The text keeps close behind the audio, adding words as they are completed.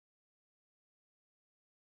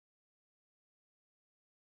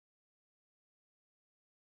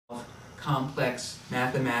complex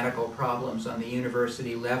mathematical problems on the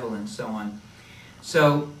university level and so on.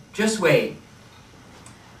 So just wait.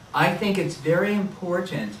 I think it's very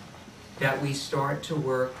important that we start to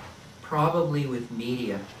work probably with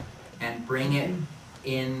media and bring it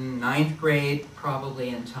in 9th grade, probably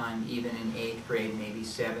in time even in 8th grade, maybe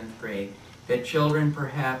 7th grade, that children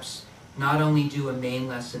perhaps not only do a main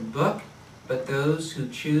lesson book, but those who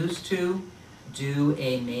choose to do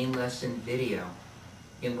a main lesson video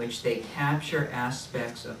in which they capture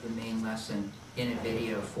aspects of the main lesson in a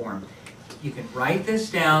video form. You can write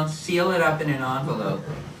this down, seal it up in an envelope,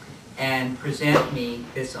 and present me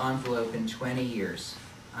this envelope in 20 years.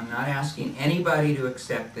 I'm not asking anybody to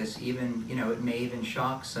accept this, even, it may even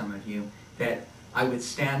shock some of you that I would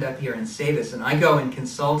stand up here and say this. And I go and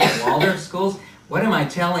consult in Waldorf schools. What am I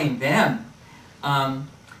telling them?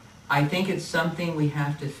 I think it's something we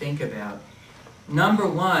have to think about. Number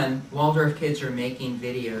one, Waldorf kids are making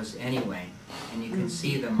videos anyway, and you can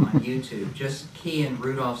see them on YouTube. Just key in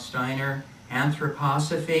Rudolf Steiner,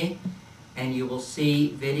 Anthroposophy, and you will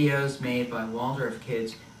see videos made by Waldorf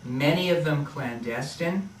kids, many of them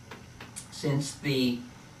clandestine, since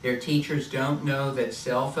their teachers don't know that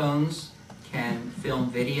cell phones can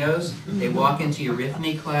film videos. They walk into your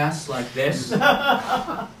arithmetic class like this,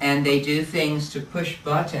 and they do things to push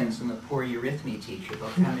buttons, and the poor arithmetic teacher, they'll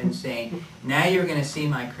come in saying, now you're going to see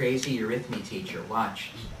my crazy arithmetic teacher,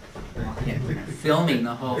 watch. Filming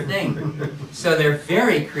the whole thing. So they're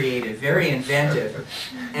very creative, very inventive.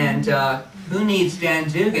 And who needs Dan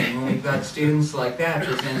Dugan when we've got students like that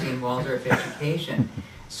presenting Waldorf education?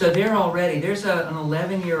 So they're already, there's an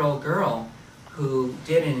 11-year-old girl who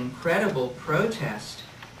did an incredible protest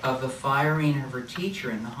of the firing of her teacher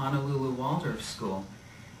in the Honolulu Waldorf School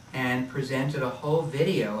and presented a whole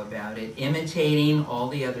video about it, imitating all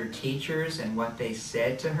the other teachers and what they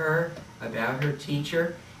said to her about her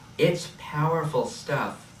teacher. It's powerful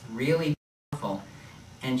stuff, really powerful.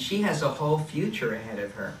 And she has a whole future ahead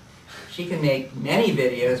of her. She can make many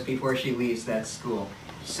videos before she leaves that school.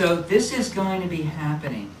 So this is going to be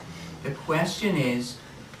happening. The question is,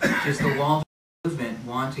 does the Waldorf movement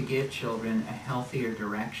want to give children a healthier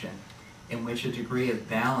direction in which a degree of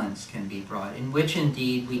balance can be brought, in which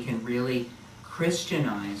indeed we can really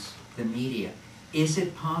Christianize the media? Is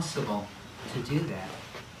it possible to do that?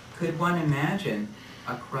 Could one imagine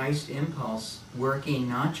a Christ impulse working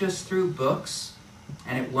not just through books?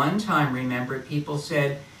 And at one time, remember, people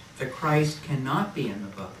said the Christ cannot be in the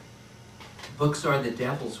book. Books are the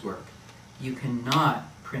devil's work. You cannot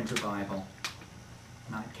print a Bible.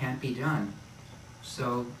 No, it can't be done.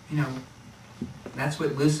 So, that's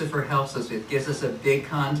what Lucifer helps us with. It gives us a big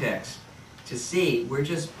context to see we're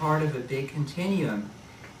just part of a big continuum.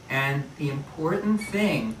 And the important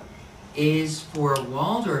thing is for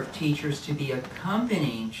Waldorf teachers to be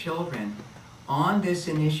accompanying children on this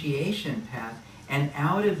initiation path, and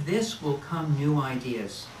out of this will come new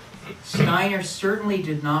ideas. Steiner certainly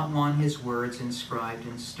did not want his words inscribed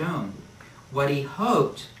in stone. What he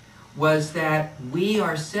hoped was that we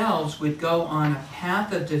ourselves would go on a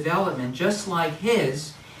path of development just like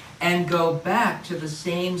his and go back to the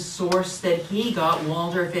same source that he got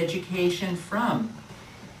Waldorf education from.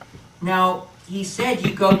 Now, he said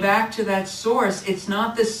you go back to that source, it's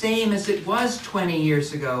not the same as it was 20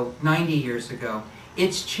 years ago, 90 years ago.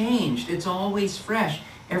 It's changed, it's always fresh.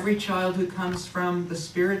 Every child who comes from the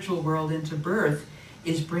spiritual world into birth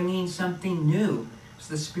is bringing something new.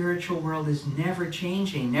 So the spiritual world is never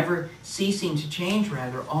changing, never ceasing to change,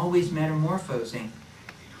 rather, always metamorphosing.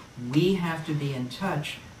 We have to be in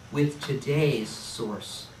touch with today's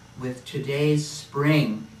source, with today's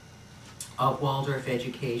spring of Waldorf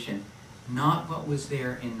education, not what was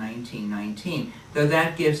there in 1919, though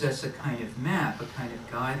that gives us a kind of map, a kind of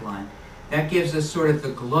guideline. That gives us sort of the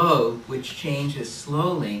globe, which changes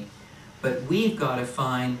slowly, but we've got to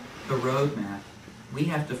find the roadmap. We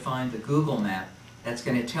have to find the Google map that's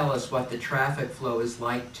going to tell us what the traffic flow is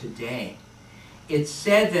like today. It's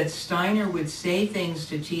said that Steiner would say things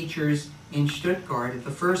to teachers in Stuttgart at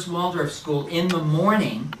the first Waldorf school in the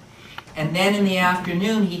morning, and then in the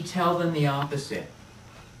afternoon he'd tell them the opposite.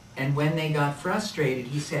 And when they got frustrated,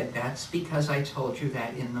 he said, that's because I told you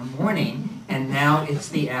that in the morning, and now it's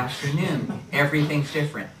the afternoon. Everything's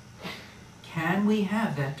different. Can we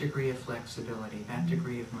have that degree of flexibility, that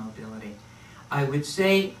degree of mobility? I would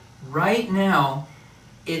say right now,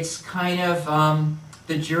 it's kind of,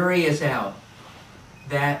 the jury is out.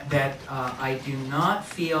 That I do not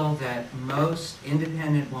feel that most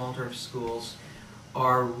independent Waldorf schools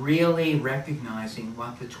are really recognizing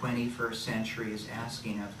what the 21st century is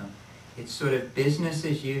asking of them. It's sort of business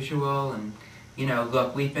as usual, and you know,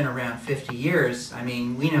 look, we've been around 50 years. I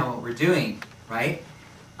mean, we know what we're doing, right?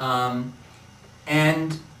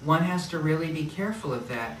 And one has to really be careful of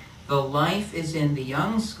that. The life is in the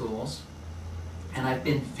young schools, and I've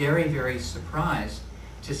been very, very surprised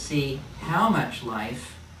to see how much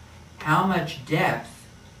life, how much depth,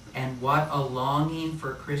 and what a longing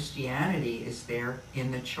for Christianity is there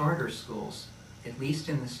in the charter schools, at least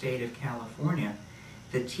in the state of California.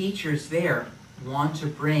 The teachers there want to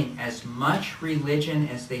bring as much religion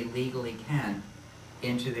as they legally can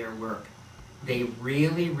into their work. They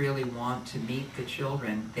really, really want to meet the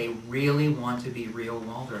children. They really want to be real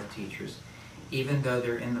Waldorf teachers, even though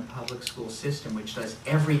they're in the public school system, which does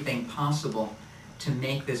everything possible to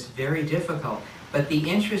make this very difficult. But the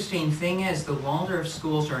interesting thing is the Waldorf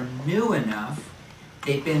schools are new enough,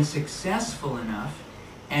 they've been successful enough,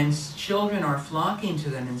 and children are flocking to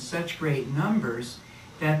them in such great numbers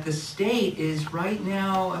that the state is right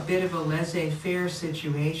now a bit of a laissez-faire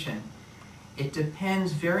situation. It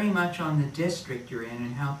depends very much on the district you're in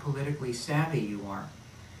and how politically savvy you are.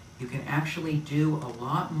 You can actually do a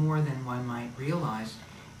lot more than one might realize,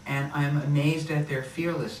 and I'm amazed at their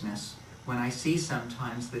fearlessness when I see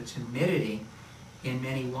sometimes the timidity in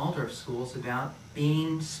many Waldorf schools about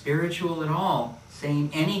being spiritual at all,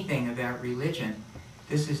 saying anything about religion.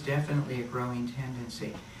 This is definitely a growing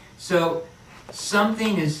tendency. So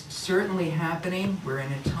something is certainly happening. We're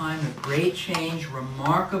in a time of great change,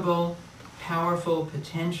 remarkable, powerful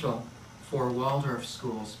potential for Waldorf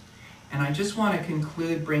schools. And I just want to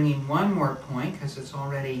conclude bringing one more point, because it's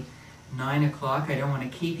already 9 o'clock. I don't want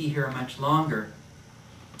to keep you here much longer.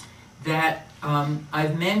 That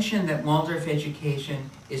I've mentioned that Waldorf education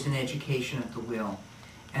is an education of the will,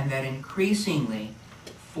 and that increasingly,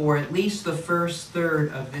 for at least the first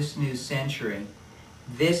third of this new century,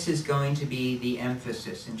 this is going to be the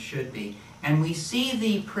emphasis, and should be. And we see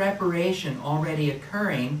the preparation already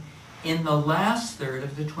occurring in the last third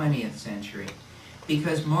of the 20th century.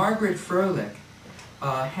 Because Margaret Froelich,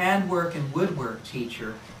 a handwork and woodwork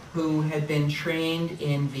teacher who had been trained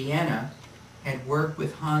in Vienna, had worked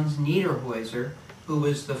with Hans Niederhäuser, who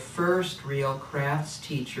was the first real crafts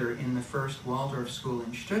teacher in the first Waldorf school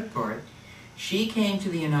in Stuttgart. She came to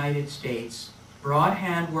the United States, brought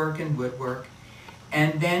handwork and woodwork,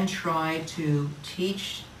 and then tried to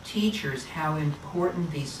teach teachers how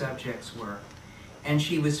important these subjects were. And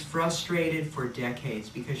she was frustrated for decades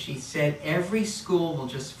because she said every school will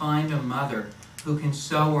just find a mother who can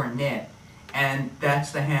sew or knit, and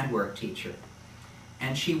that's the handwork teacher.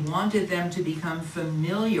 And she wanted them to become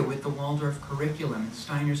familiar with the Waldorf curriculum and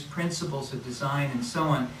Steiner's principles of design and so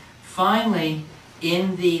on. Finally,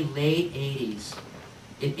 in the late 80s,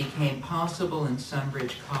 it became possible in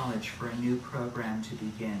Sunbridge College for a new program to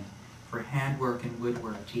begin for handwork and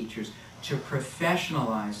woodwork teachers to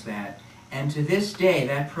professionalize that. And to this day,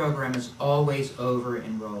 that program is always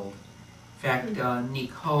over-enrolled. In fact,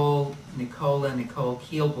 Nicole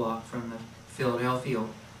Kielblock from the Philadelphia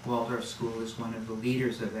Waldorf School is one of the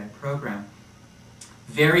leaders of that program.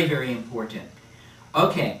 Very, very important.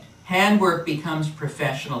 Okay, handwork becomes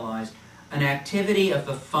professionalized. An activity of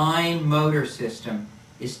the fine motor system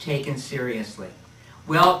is taken seriously.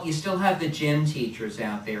 Well, you still have the gym teachers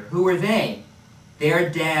out there. Who are they? They're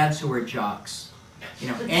dads who are jocks. You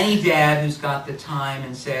know, any dad who's got the time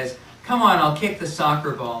and says, come on, I'll kick the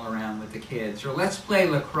soccer ball around with the kids, or let's play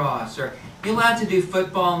lacrosse, or you allowed to do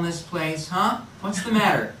football in this place, huh? What's the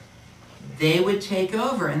matter? They would take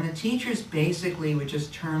over, and the teachers basically would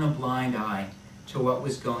just turn a blind eye to what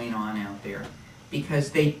was going on out there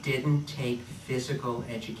because they didn't take physical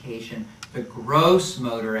education, the gross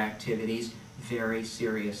motor activities, very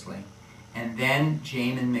seriously. And then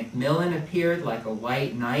Jamin Macmillan appeared like a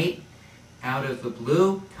white knight out of the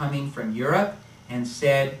blue, coming from Europe, and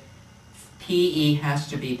said, PE has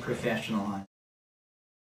to be professionalized.